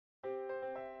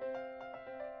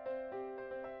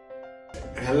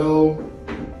Hello,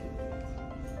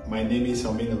 my name is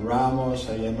Almino Ramos.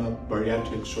 I am a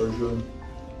bariatric surgeon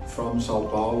from Sao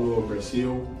Paulo,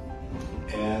 Brazil,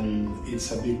 and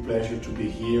it's a big pleasure to be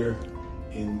here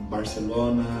in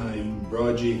Barcelona, in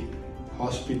Jordi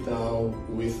Hospital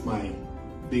with my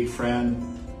big friend,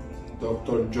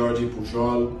 Dr. Jordi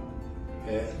Pujol,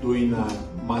 doing a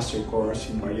master course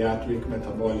in bariatric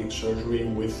metabolic surgery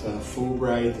with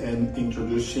Fulbright and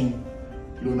introducing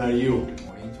Lunar U. Good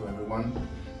morning to everyone.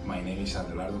 My name is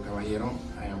Abelardo Caballero.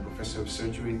 I am professor of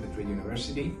surgery at Madrid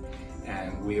University,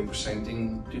 and we are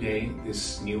presenting today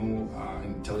this new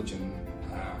intelligent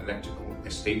electrical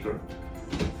stapler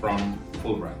from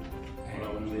Fulbright.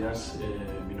 Hola, buenos días.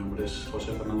 Mi nombre es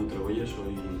José Fernando Trebolle,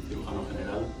 soy cirujano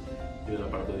general y del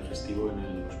aparato digestivo en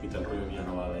el Hospital Rollo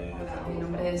Vilanova de Zaragoza. Mi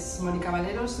nombre es Mónica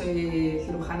Valero, soy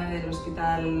cirujana del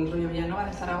Hospital Rollo Vilanova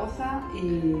de Zaragoza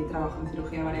y trabajo en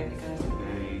cirugía bariátrica.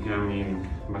 I'm in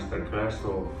masterclass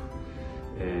of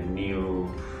a new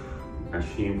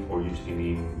machine for using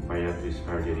in bariatric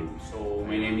surgery. So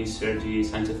my name is Sergi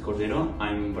Sanchez Cordero.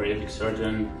 I'm a bariatric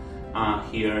surgeon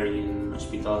here in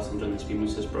Hospital St. John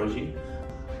Espinosa's Broggi.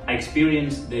 I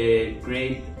experienced the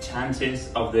great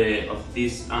chances of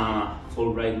this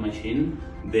Fulbright machine,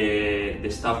 the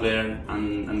stapler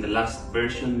and the last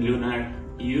version, Lunar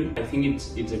U. I think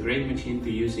it's a great machine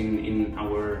to use in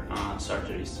our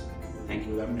surgeries. Thank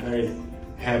you. I'm very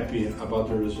happy about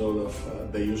the result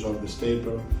of the use of the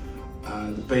stapler.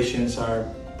 The patients are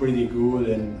pretty good,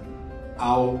 and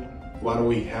all what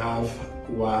we have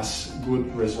was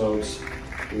good results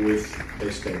with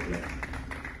the stapler.